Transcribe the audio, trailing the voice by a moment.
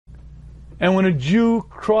And when a Jew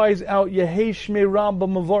cries out, Yehei Shmei Rabba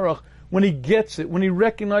Mavarach, when he gets it, when he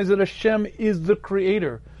recognizes that Hashem is the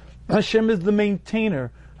creator, Hashem is the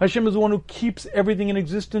maintainer, Hashem is the one who keeps everything in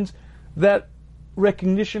existence, that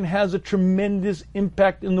recognition has a tremendous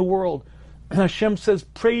impact in the world. Hashem says,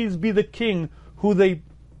 praise be the king who they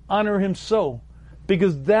honor him so.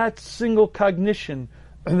 Because that single cognition,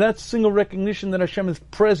 that single recognition that Hashem is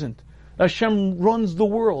present, Hashem runs the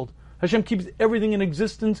world, Hashem keeps everything in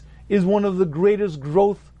existence, is one of the greatest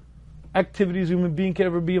growth activities a human being can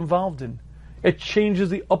ever be involved in. It changes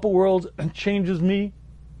the upper world and changes me.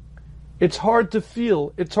 It's hard to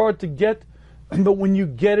feel, it's hard to get, but when you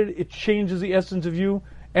get it, it changes the essence of you,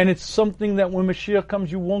 and it's something that when Mashiach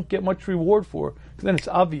comes, you won't get much reward for, because then it's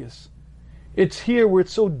obvious. It's here where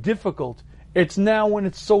it's so difficult. It's now when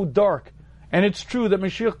it's so dark. And it's true that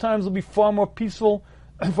Mashiach times will be far more peaceful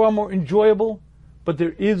and far more enjoyable, but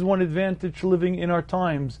there is one advantage to living in our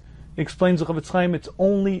times. It explains the Chavetz Chaim, it's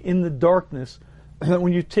only in the darkness that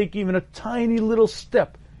when you take even a tiny little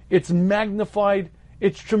step, it's magnified,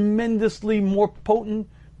 it's tremendously more potent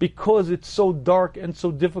because it's so dark and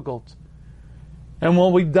so difficult. And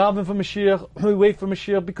while we daven for Mashiach, we wait for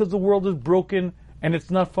Mashiach because the world is broken and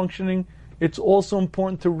it's not functioning, it's also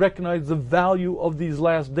important to recognize the value of these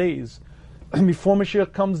last days. And before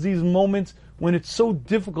Mashiach comes, these moments when it's so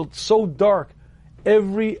difficult, so dark,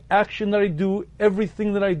 every action that I do,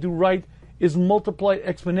 everything that I do right is multiplied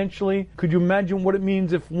exponentially. Could you imagine what it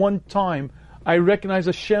means if one time I recognize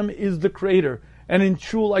Hashem is the creator, and in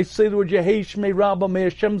Shul I say the word Yehei Shmei Rabba, may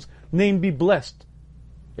Hashem's name be blessed.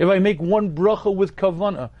 If I make one bracha with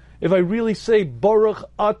kavana, if I really say Baruch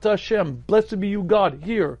Ata Hashem, blessed be you God,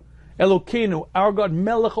 here, Elokeinu, our God,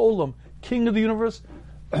 Melech Olam, King of the universe,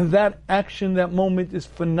 that action, that moment is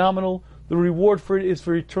phenomenal. The reward for it is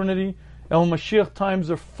for eternity. And when Mashiach times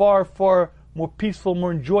are far, far more peaceful,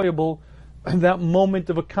 more enjoyable, that moment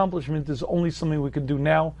of accomplishment is only something we can do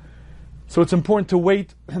now. So it's important to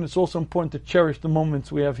wait, and it's also important to cherish the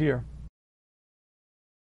moments we have here.